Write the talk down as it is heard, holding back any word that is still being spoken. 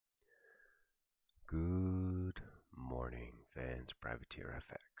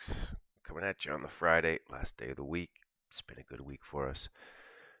PrivateerFX. Coming at you on the Friday, last day of the week. It's been a good week for us.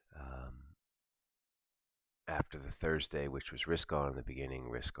 After the Thursday, which was risk on in the beginning,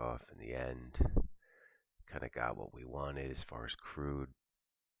 risk off in the end, kind of got what we wanted as far as crude.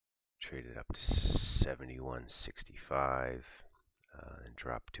 Traded up to 71.65 and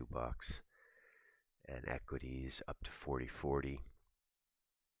dropped $2. And equities up to 40.40.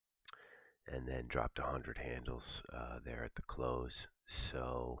 And then dropped 100 handles there at the close.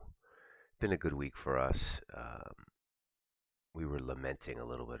 So, been a good week for us. We were lamenting a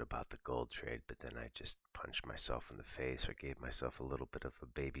little bit about the gold trade, but then I just punched myself in the face or gave myself a little bit of a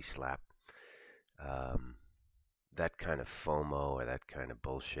baby slap. That kind of FOMO or that kind of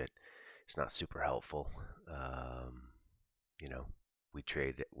bullshit is not super helpful. We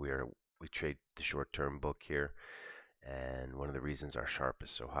trade the short-term book here. And one of the reasons our Sharp is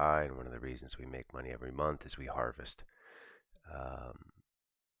so high and one of the reasons we make money every month is we harvest.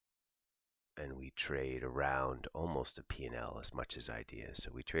 And we trade around almost a P&L as much as ideas. So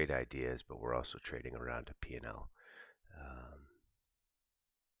we trade ideas, but we're also trading around a P&L.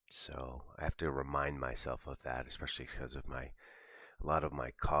 So I have to remind myself of that, especially because of a lot of my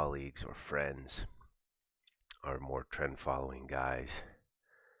colleagues or friends are more trend-following guys.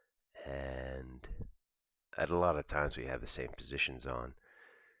 And at a lot of times we have the same positions on.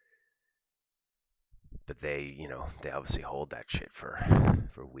 But they obviously hold that shit for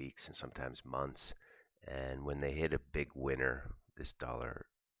weeks and sometimes months. And when they hit a big winner, this dollar,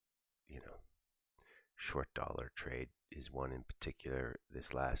 short dollar trade is one in particular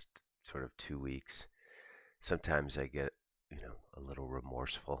this last sort of 2 weeks. Sometimes I get, a little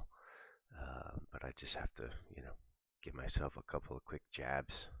remorseful, but I just have to, give myself a couple of quick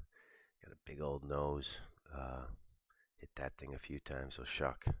jabs. Got a big old nose. Hit that thing a few times, so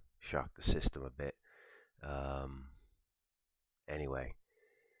shock the system a bit. Anyway,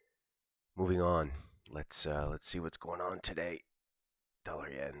 moving on. Let's see what's going on today. Dollar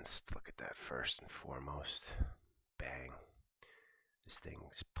yen. Let's look at that first and foremost. Bang. This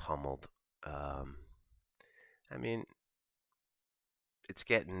thing's pummeled. It's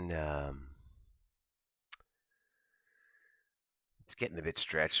getting a bit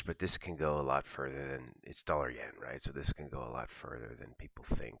stretched, but this can go a lot further than it's dollar yen, right? So this can go a lot further than people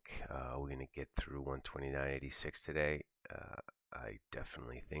think. We're going to get through 129.86 today. I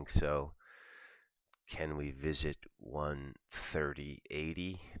definitely think so. Can we visit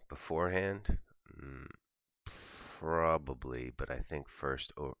 130.80 beforehand? Probably, but I think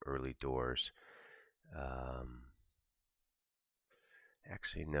first early doors.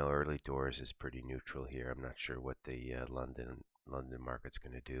 Actually, no, early doors is pretty neutral here. I'm not sure what the London market's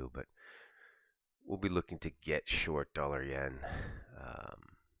going to do, but we'll be looking to get short dollar yen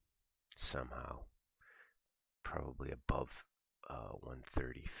somehow, probably above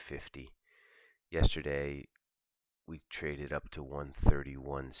 130.50. Yesterday we traded up to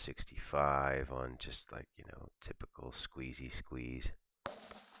 131.65 on just typical squeeze.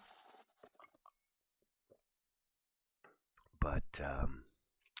 But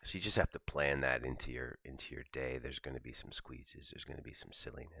so you just have to plan that into your day. There's going to be some squeezes. There's going to be some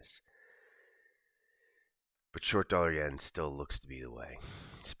silliness. But short dollar yen still looks to be the way,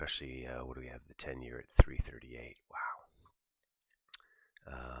 especially what do we have? The 10-year at 338. Wow.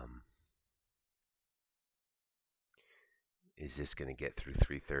 Is this going to get through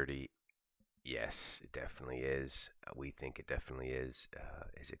 330? Yes, it definitely is. We think it definitely is.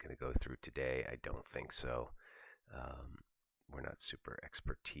 Is it going to go through today? I don't think so. We're not super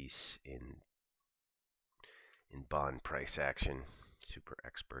expertise in bond price action, super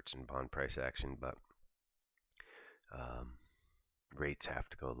experts in bond price action, but rates have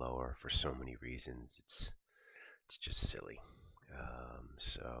to go lower for so many reasons. It's just silly.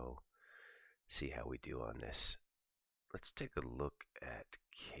 So see how we do on this. Let's take a look at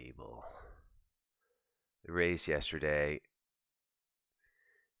cable. The raise yesterday,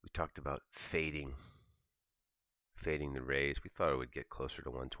 we talked about fading the raise. We thought it would get closer to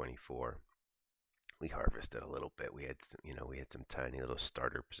 124. We harvested a little bit. We had some tiny little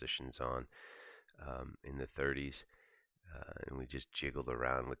starter positions on in the 30s, and we just jiggled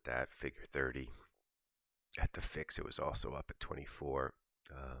around with that figure 30. At the fix, it was also up at 24.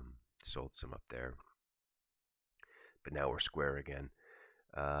 Sold some up there, but now we're square again.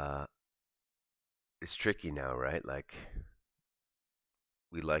 It's tricky now, right? Like,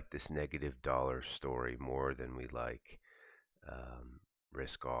 we like this negative dollar story more than we like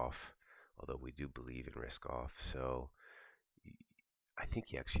risk off, although we do believe in risk off. So I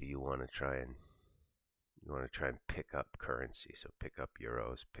think you want to try and pick up currency. So pick up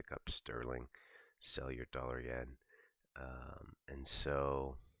euros, pick up sterling, sell your dollar yen. And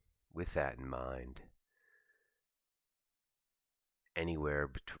so, with that in mind, anywhere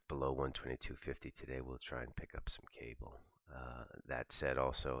below 122.50 today, we'll try and pick up some cable. That said,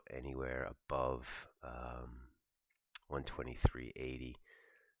 also anywhere above 123.80,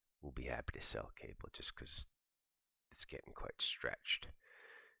 we'll be happy to sell cable just because it's getting quite stretched.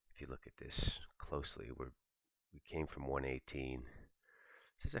 If you look at this closely, we came from 118.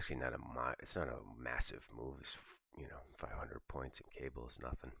 This is actually not it's not a massive move. It's, 500 points in cable is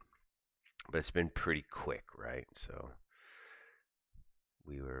nothing, but it's been pretty quick, right? So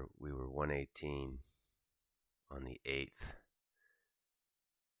we were 118 on the 8th.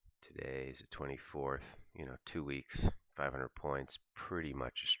 Today is the 24th. 2 weeks, 500 points, pretty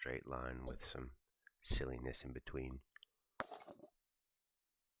much a straight line with some silliness in between.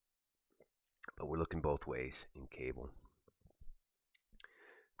 But we're looking both ways in cable.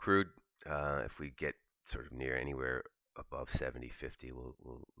 Crude, if we get sort of near anywhere above 70.50,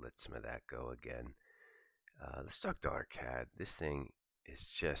 we'll let some of that go again. Let's talk dollar CAD. This thing is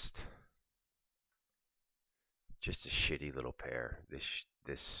just a shitty little pair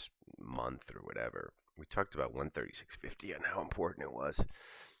this month or whatever. We talked about 136.50 and how important it was. It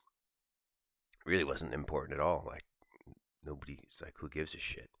really wasn't important at all. Like, nobody's like, who gives a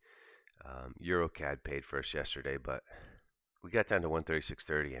shit? EuroCAD paid for us yesterday, but we got down to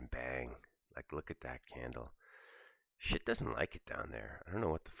 136.30 and bang. Like, look at that candle. Shit doesn't like it down there. I don't know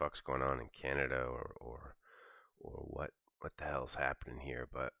what the fuck's going on in Canada or what the hell's happening here,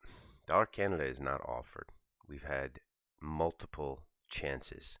 but dollar Canada is not offered. We've had multiple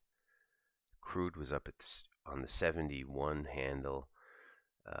chances. Crude was up on the 71 handle.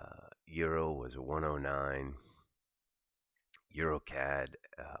 Euro was 109. EuroCAD,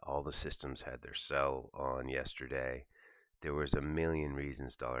 all the systems had their sell on yesterday. There was a million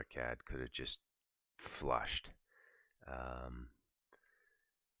reasons dollar CAD could have just flushed.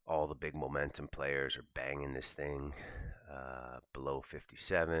 All the big momentum players are banging this thing below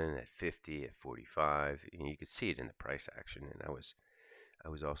 57, at 50, at 45. And you could see it in the price action. And I was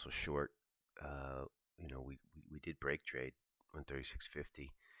also short. We did break trade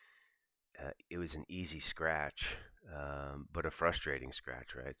 136.50. It was an easy scratch, but a frustrating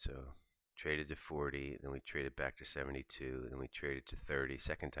scratch, right? So traded to 40, then we traded back to 72, then we traded to 30.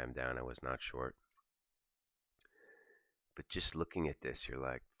 Second time down, I was not short. But just looking at this, you're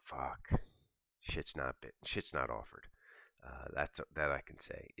like, fuck, shit's not offered. That I can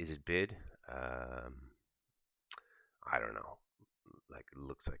say. Is it bid? I don't know. Like, it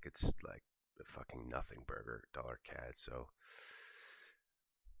looks like it's like a fucking nothing burger, dollar CAD. So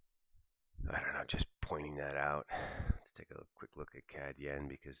I don't know, just pointing that out. Let's take a quick look at CAD yen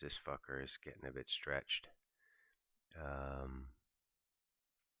because this fucker is getting a bit stretched.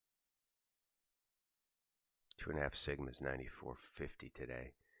 2.5 sigma is 94.50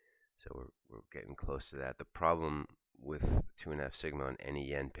 today, so we're getting close to that. The problem with 2.5 sigma on any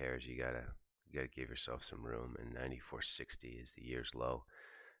yen pairs, you gotta give yourself some room, and 94.60 is the year's low.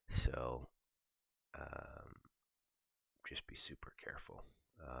 So just be super careful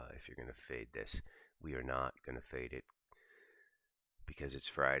if you're gonna fade this. We are not gonna fade it because it's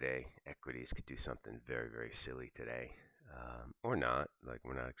Friday. Equities could do something very, very silly today, or not. Like,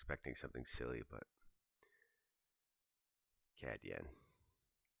 we're not expecting something silly, but CAD yen.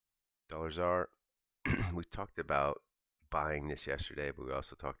 Dollars are. We talked about buying this yesterday, but we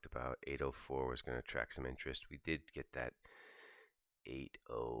also talked about 804 was going to attract some interest. We did get that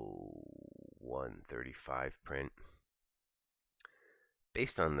 801.35 print.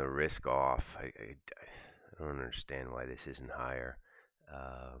 Based on the risk off, I don't understand why this isn't higher.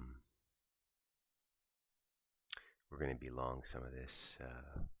 We're going to be long some of this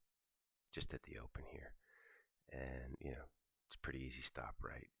just at the open here. And, it's pretty easy stop,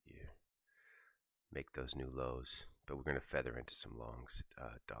 right? You make those new lows, but we're going to feather into some longs.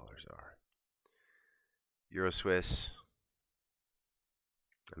 Dollars are. Euro Swiss.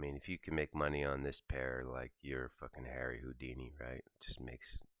 I mean, if you can make money on this pair, like, you're fucking Harry Houdini, right?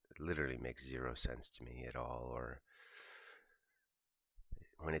 It literally makes 0 sense to me at all. Or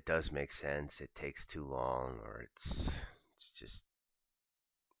when it does make sense, it takes too long, or it's just,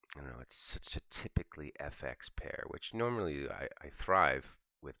 I don't know, it's such a typically FX pair, which normally I thrive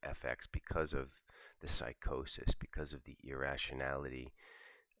with FX because of the psychosis, because of the irrationality.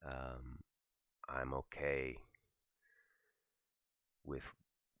 I'm okay with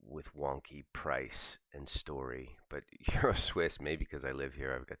wonky price and story, but Euro Swiss, maybe because I live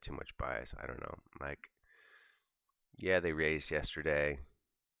here, I've got too much bias. I don't know. Like, yeah, they raised yesterday.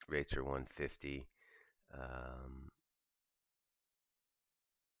 Rates are 150.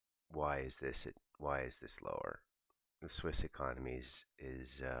 Why is this lower? the Swiss economy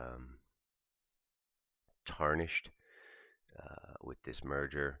is tarnished with this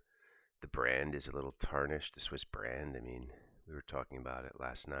merger. The brand is a little tarnished, the Swiss brand. I mean, we were talking about it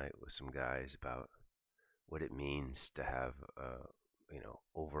last night with some guys about what it means to have a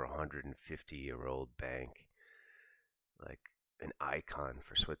over 150-year-old bank, like an icon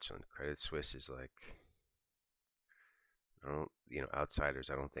for Switzerland. Credit Suisse is like, I don't, outsiders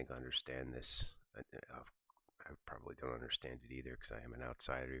I don't think understand this. I probably don't understand it either because I am an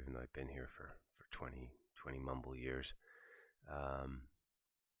outsider, even though I've been here for 20 mumble years.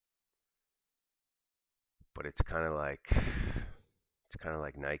 But it's kind of like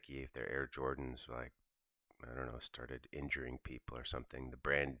Nike if their Air Jordans, like, I don't know, started injuring people or something. The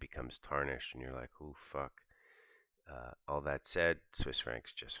brand becomes tarnished, and you're like, "Who fuck?" All that said, Swiss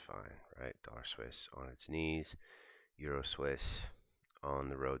franc's just fine, right? Dollar Swiss on its knees, Euro Swiss on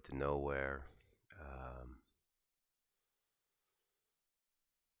the road to nowhere.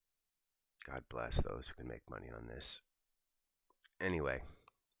 God bless those who can make money on this. Anyway,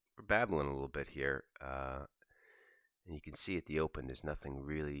 we're babbling a little bit here. And you can see at the open, there's nothing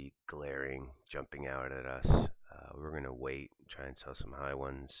really glaring, jumping out at us. We're going to wait and try and sell some high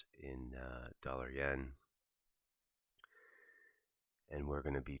ones in dollar yen. And we're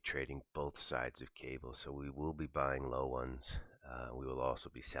going to be trading both sides of cable. So we will be buying low ones. We will also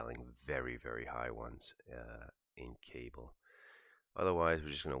be selling very, very high ones in cable. Otherwise,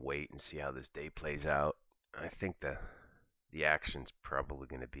 we're just going to wait and see how this day plays out. I think the action's probably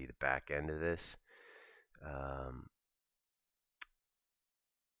going to be the back end of this.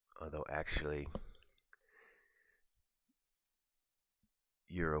 Although actually,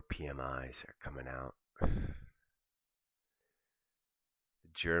 Euro PMIs are coming out. The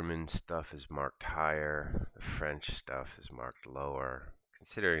German stuff is marked higher. The French stuff is marked lower.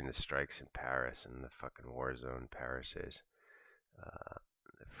 Considering the strikes in Paris and the fucking war zone Paris is,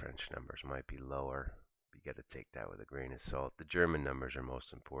 the French numbers might be lower. You got to take that with a grain of salt. The German numbers are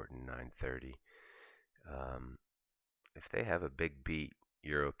most important, 930. If they have a big beat,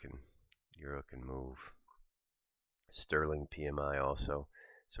 Euro can move. Sterling PMI also.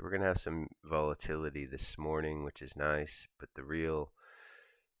 So we're going to have some volatility this morning, which is nice, but the real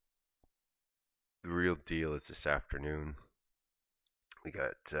deal is this afternoon. We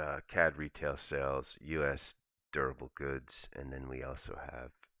got CAD retail sales, US durable goods, and then we also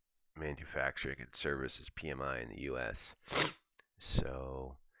have manufacturing and services PMI in the US.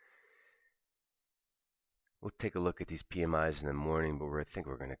 So we'll take a look at these PMIs in the morning, but I think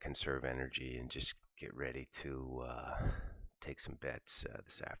we're going to conserve energy and just get ready to take some bets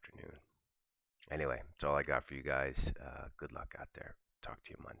this afternoon. Anyway, that's all I got for you guys. Good luck out there. Talk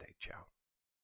to you Monday. Ciao.